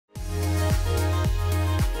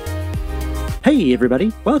Hey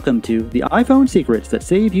everybody, welcome to the iPhone Secrets That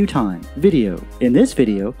Save You Time video. In this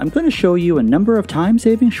video, I'm going to show you a number of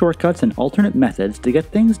time-saving shortcuts and alternate methods to get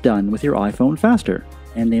things done with your iPhone faster,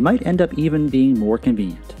 and they might end up even being more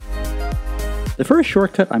convenient. The first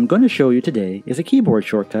shortcut I'm going to show you today is a keyboard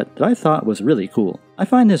shortcut that I thought was really cool. I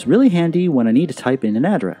find this really handy when I need to type in an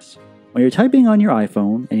address. When you're typing on your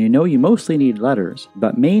iPhone and you know you mostly need letters,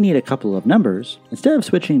 but may need a couple of numbers, instead of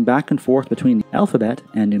switching back and forth between the alphabet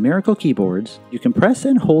and numerical keyboards, you can press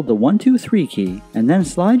and hold the 1, 2, 3 key and then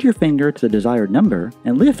slide your finger to the desired number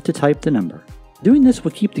and lift to type the number. Doing this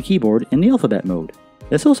will keep the keyboard in the alphabet mode.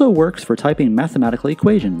 This also works for typing mathematical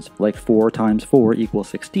equations like 4 times 4 equals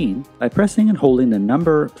 16 by pressing and holding the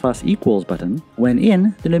number plus equals button when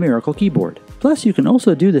in the numerical keyboard. Plus, you can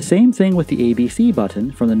also do the same thing with the ABC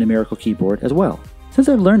button from the numerical keyboard as well. Since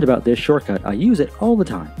I've learned about this shortcut, I use it all the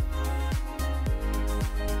time.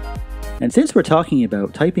 And since we're talking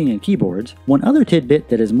about typing and keyboards, one other tidbit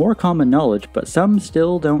that is more common knowledge but some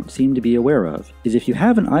still don't seem to be aware of is if you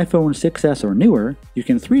have an iPhone 6s or newer, you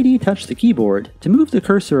can 3D touch the keyboard to move the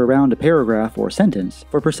cursor around a paragraph or sentence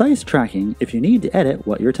for precise tracking if you need to edit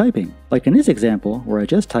what you're typing. Like in this example where I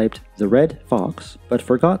just typed the red fox but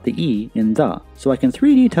forgot the E in the, so I can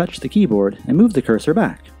 3D touch the keyboard and move the cursor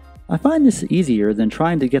back. I find this easier than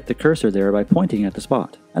trying to get the cursor there by pointing at the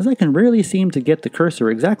spot, as I can rarely seem to get the cursor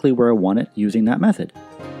exactly where I want it using that method.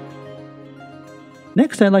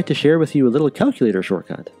 Next, I'd like to share with you a little calculator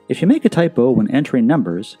shortcut. If you make a typo when entering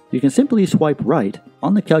numbers, you can simply swipe right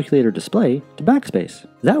on the calculator display to backspace.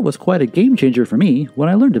 That was quite a game changer for me when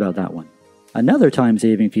I learned about that one. Another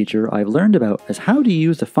time-saving feature I've learned about is how to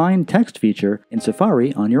use the Find Text feature in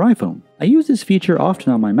Safari on your iPhone. I use this feature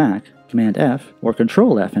often on my Mac, Command F, or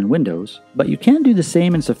Control F in Windows, but you can do the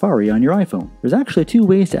same in Safari on your iPhone. There's actually two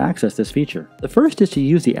ways to access this feature. The first is to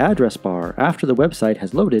use the address bar after the website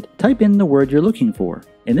has loaded, type in the word you're looking for.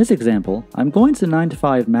 In this example, I'm going to the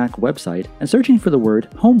 9to5 Mac website and searching for the word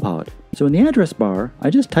HomePod. So in the address bar, I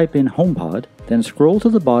just type in HomePod, then scroll to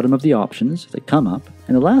the bottom of the options that come up,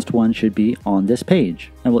 and the last one should be on this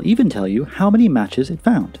page, and will even tell you how many matches it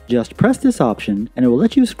found. Just press this option and it will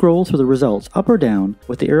let you scroll through the results up or down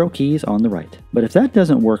with the arrow keys on the right. But if that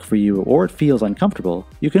doesn't work for you or it feels uncomfortable,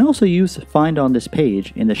 you can also use Find on this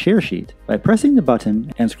page in the share sheet by pressing the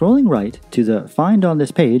button and scrolling right to the Find on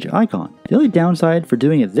this page icon. The only downside for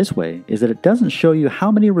doing it this way is that it doesn't show you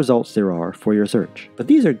how many results there are for your search. But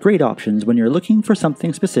these are great options when you're looking for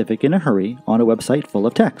something specific in a hurry on a website full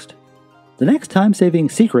of text. The next time-saving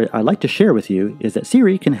secret I'd like to share with you is that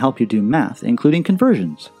Siri can help you do math, including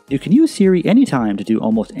conversions. You can use Siri anytime to do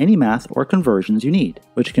almost any math or conversions you need,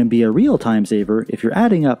 which can be a real time saver if you're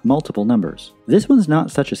adding up multiple numbers. This one's not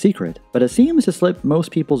such a secret, but it seems to slip most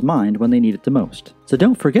people's mind when they need it the most. So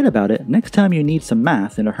don't forget about it next time you need some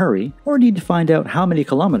math in a hurry or need to find out how many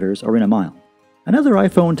kilometers are in a mile. Another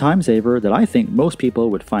iPhone time saver that I think most people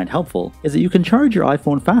would find helpful is that you can charge your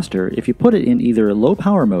iPhone faster if you put it in either low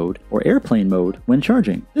power mode or airplane mode when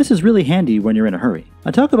charging. This is really handy when you're in a hurry. I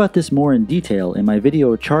talk about this more in detail in my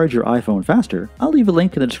video Charge Your iPhone Faster. I'll leave a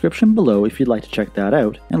link in the description below if you'd like to check that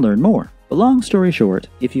out and learn more. But long story short,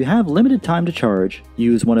 if you have limited time to charge,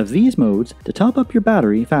 use one of these modes to top up your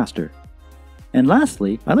battery faster. And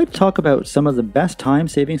lastly, I'd like to talk about some of the best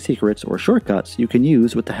time-saving secrets or shortcuts you can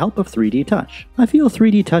use with the help of 3D Touch. I feel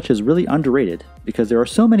 3D Touch is really underrated because there are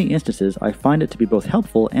so many instances I find it to be both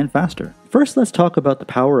helpful and faster. First, let's talk about the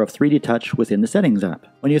power of 3D Touch within the Settings app.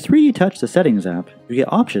 When you 3D Touch the Settings app, you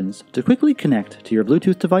get options to quickly connect to your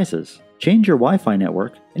Bluetooth devices, change your Wi-Fi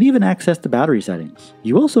network, and even access the battery settings.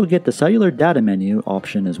 You also get the cellular data menu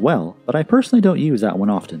option as well, but I personally don't use that one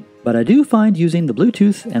often. But I do find using the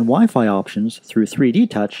Bluetooth and Wi-Fi options through 3D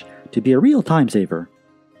Touch to be a real time saver.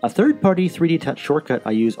 A third-party 3D Touch shortcut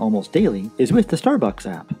I use almost daily is with the Starbucks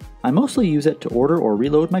app. I mostly use it to order or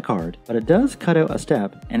reload my card, but it does cut out a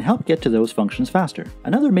step and help get to those functions faster.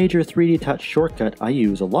 Another major 3D Touch shortcut I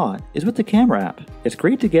use a lot is with the camera app. It's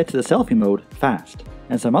great to get to the selfie mode fast.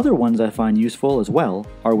 And some other ones I find useful as well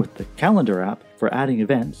are with the Calendar app for adding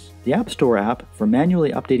events, the App Store app for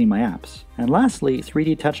manually updating my apps, and lastly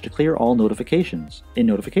 3D Touch to clear all notifications in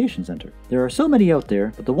Notification Center. There are so many out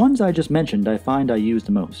there, but the ones I just mentioned I find I use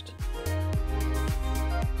the most.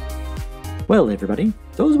 Well everybody,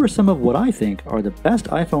 those were some of what I think are the best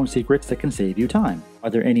iPhone secrets that can save you time. Are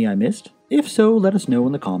there any I missed? If so, let us know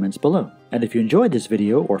in the comments below. And if you enjoyed this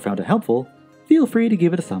video or found it helpful, feel free to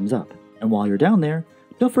give it a thumbs up. And while you're down there,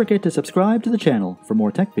 don't forget to subscribe to the channel for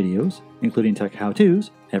more tech videos, including tech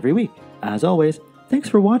how-tos, every week. As always, thanks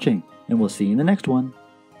for watching, and we'll see you in the next one.